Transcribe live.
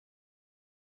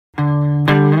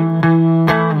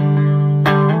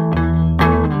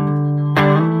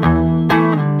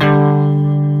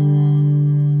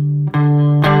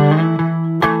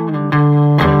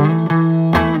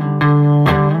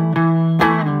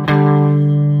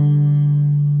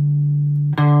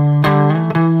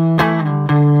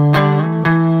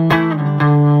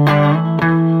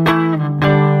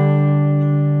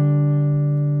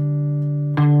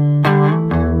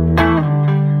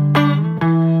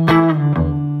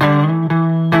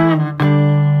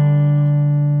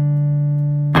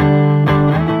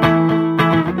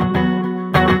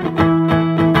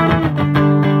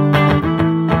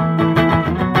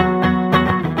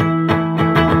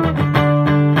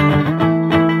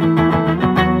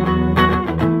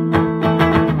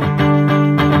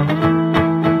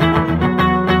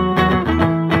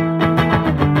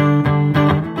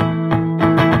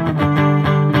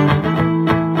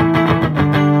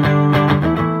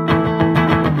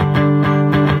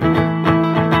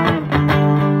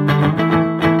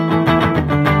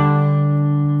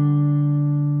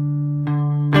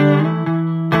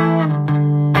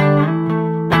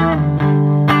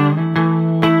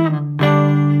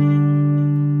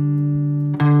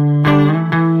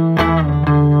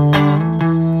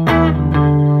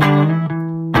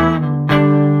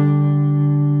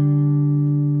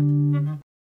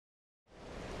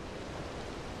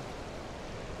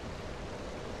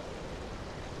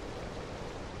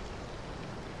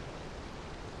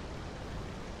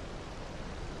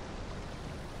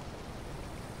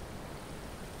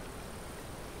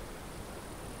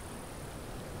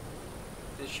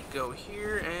should go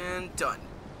here and done.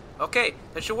 Okay,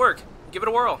 that should work. Give it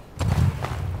a whirl.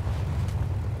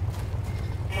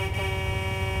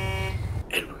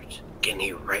 Edwards, get in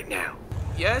here right now.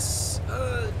 Yes,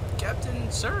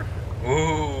 Captain, sir?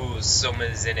 Ooh,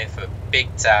 someone's in it for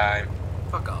big time.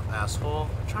 Fuck off, asshole.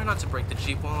 Try not to break the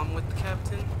Jeep while I'm with the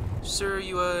captain. Sir,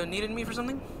 you, needed me for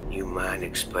something? You mind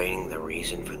explaining the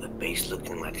reason for the base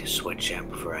looking like a sweatshop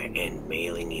before I end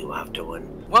mailing you off to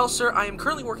one? Well, sir, I am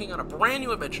currently working on a brand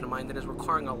new invention of mine that is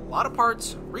requiring a lot of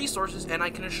parts, resources, and I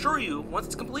can assure you, once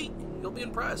it's complete, you'll be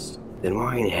impressed. Then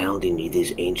why in hell do you need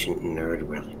these ancient nerd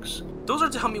relics? Those are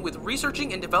to help me with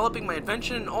researching and developing my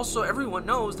invention, and also everyone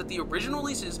knows that the original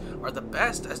releases are the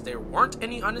best as there weren't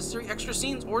any unnecessary extra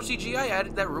scenes or CGI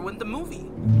added that ruined the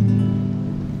movie.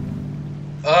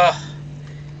 Ugh,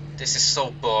 this is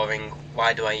so boring.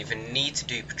 Why do I even need to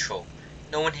do patrol?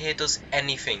 No one here does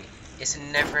anything. It's a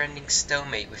never-ending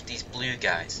stalemate with these blue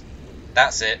guys.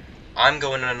 That's it. I'm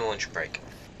going on a lunch break.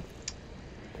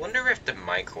 Wonder if the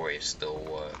microwave still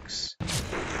works.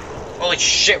 Holy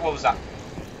shit, what was that?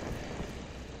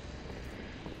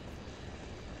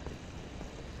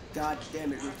 God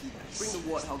damn it, Ricky. Bring the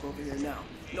warthog over here now.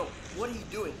 No, what are you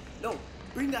doing? No,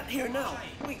 bring that here now.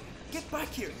 Wait, get back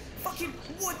here. Fucking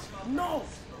what? No!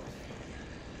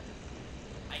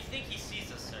 I think he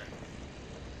sees us, sir.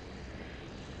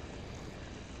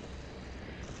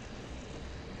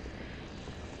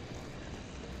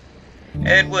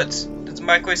 Edwards, does the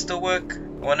microwave still work?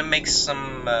 I want to make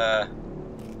some,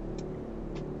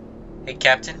 Hey,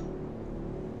 Captain.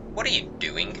 What are you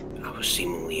doing? I was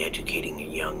seemingly educating a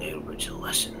young Edwards a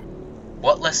lesson.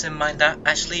 What lesson might that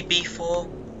actually be for?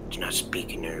 Do not speak,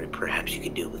 nerd. Perhaps you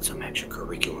could do with some extra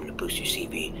curriculum to boost your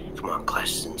CV. Come on,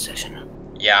 class is in session.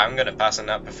 Yeah, I'm gonna pass on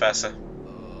that, Professor.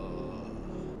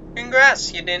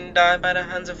 Congrats, you didn't die by the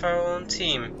hands of our own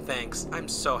team. Thanks, I'm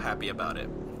so happy about it.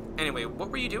 Anyway, what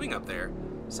were you doing up there?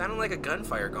 Sounded like a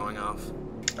gunfire going off.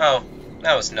 Oh,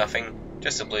 that was nothing.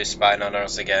 Just a blue spine on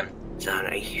us again. Son,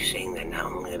 are you saying that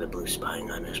not only are the blue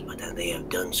spying on us, but that they have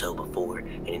done so before,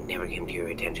 and it never came to your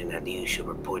attention that you should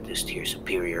report this to your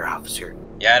superior officer?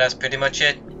 Yeah, that's pretty much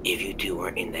it. If you two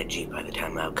weren't in that Jeep by the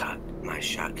time I cocked my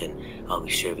shotgun, I'll be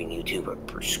serving you two a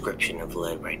prescription of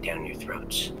lead right down your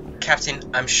throats. Captain,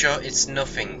 I'm sure it's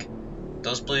nothing.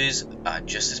 Those blues are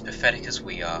just as pathetic as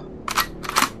we are.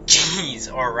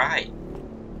 Jeez, alright.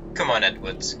 Come on,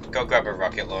 Edwards. Go grab a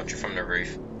rocket launcher from the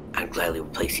roof. I'd gladly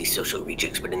replace these social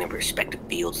rejects, but in their respective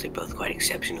fields, they're both quite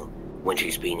exceptional.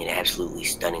 Winters being an absolutely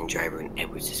stunning driver, and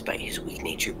Edwards, despite his weak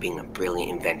nature, being a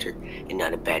brilliant inventor, and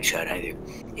not a bad shot either.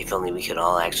 If only we could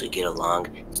all actually get along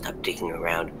and stop dicking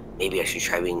around. Maybe I should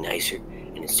try being nicer,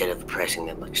 and instead of oppressing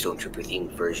them like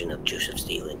Stormtrooper-themed version of Joseph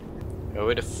Stalin.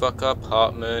 Hurry the fuck up,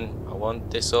 Hartman. I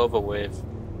want this over with.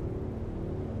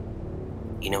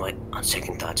 You know what? On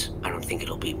second thoughts, I don't think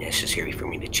it'll be necessary for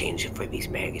me to change it for these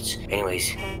maggots.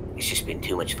 Anyways, it's just been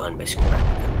too much fun messing around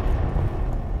with them.